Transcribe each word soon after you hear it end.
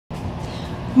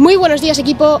Muy buenos días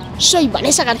equipo, soy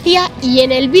Vanesa García y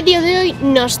en el vídeo de hoy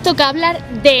nos toca hablar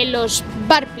de los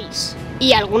Burpees.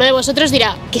 Y alguno de vosotros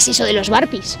dirá, ¿qué es eso de los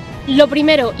Burpees? Lo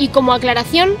primero y como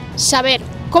aclaración, saber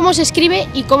cómo se escribe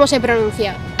y cómo se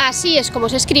pronuncia. Así es como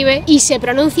se escribe y se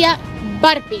pronuncia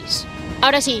Burpees.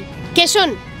 Ahora sí, ¿qué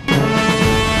son?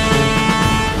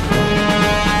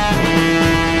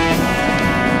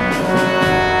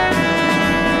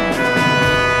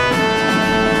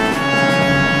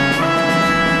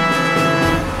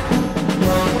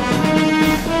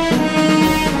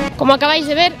 Como acabáis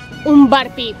de ver, un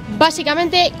Burpee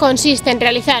básicamente consiste en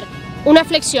realizar una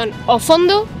flexión o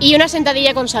fondo y una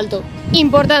sentadilla con salto.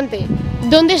 Importante,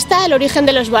 ¿dónde está el origen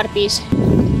de los Burpees?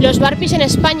 Los Burpees en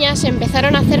España se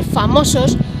empezaron a hacer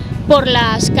famosos por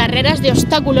las carreras de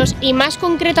obstáculos y más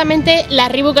concretamente la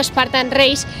Reebok Spartan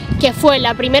Race, que fue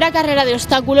la primera carrera de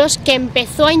obstáculos que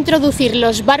empezó a introducir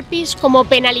los Burpees como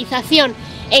penalización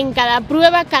en cada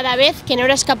prueba cada vez que no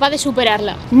eras capaz de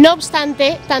superarla. No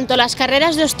obstante, tanto las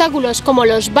carreras de obstáculos como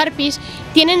los Burpees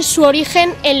tienen su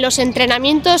origen en los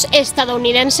entrenamientos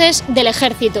estadounidenses del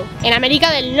ejército. En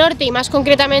América del Norte y más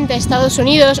concretamente Estados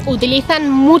Unidos utilizan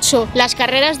mucho las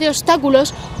carreras de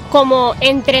obstáculos como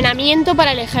entrenamiento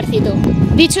para el ejército.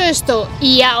 Dicho esto,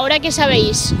 y ahora que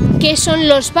sabéis qué son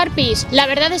los Burpees, la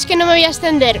verdad es que no me voy a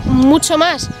extender mucho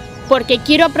más porque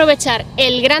quiero aprovechar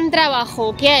el gran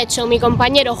trabajo que ha hecho mi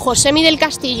compañero Josemi del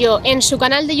Castillo en su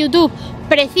canal de YouTube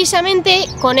precisamente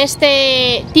con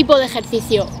este tipo de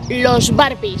ejercicio, los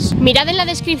Burpees. Mirad en la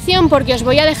descripción porque os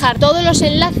voy a dejar todos los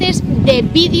enlaces de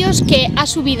vídeos que ha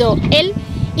subido él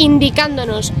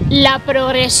indicándonos la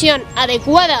progresión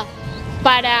adecuada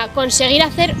para conseguir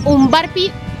hacer un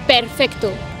Burpee perfecto.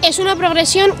 Es una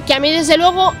progresión que a mí desde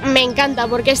luego me encanta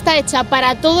porque está hecha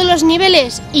para todos los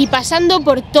niveles y pasando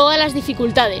por todas las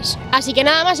dificultades. Así que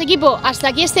nada más equipo, hasta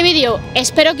aquí este vídeo.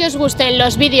 Espero que os gusten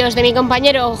los vídeos de mi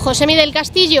compañero Josemi del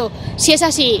Castillo. Si es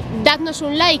así, dadnos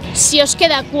un like. Si os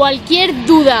queda cualquier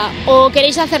duda o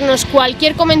queréis hacernos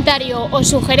cualquier comentario o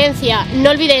sugerencia,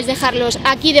 no olvidéis dejarlos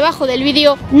aquí debajo del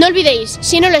vídeo. No olvidéis,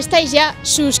 si no lo estáis ya,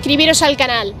 suscribiros al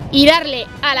canal y darle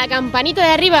a la campanita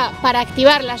de arriba para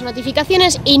activar las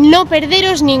notificaciones y no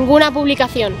perderos ninguna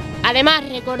publicación. Además,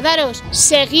 recordaros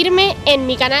seguirme en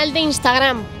mi canal de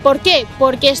Instagram. ¿Por qué?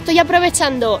 Porque estoy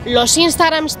aprovechando los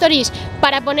Instagram Stories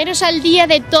para poneros al día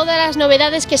de todas las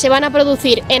novedades que se van a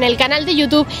producir en el canal de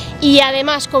YouTube y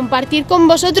además compartir con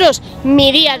vosotros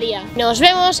mi día a día. Nos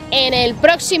vemos en el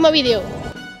próximo vídeo.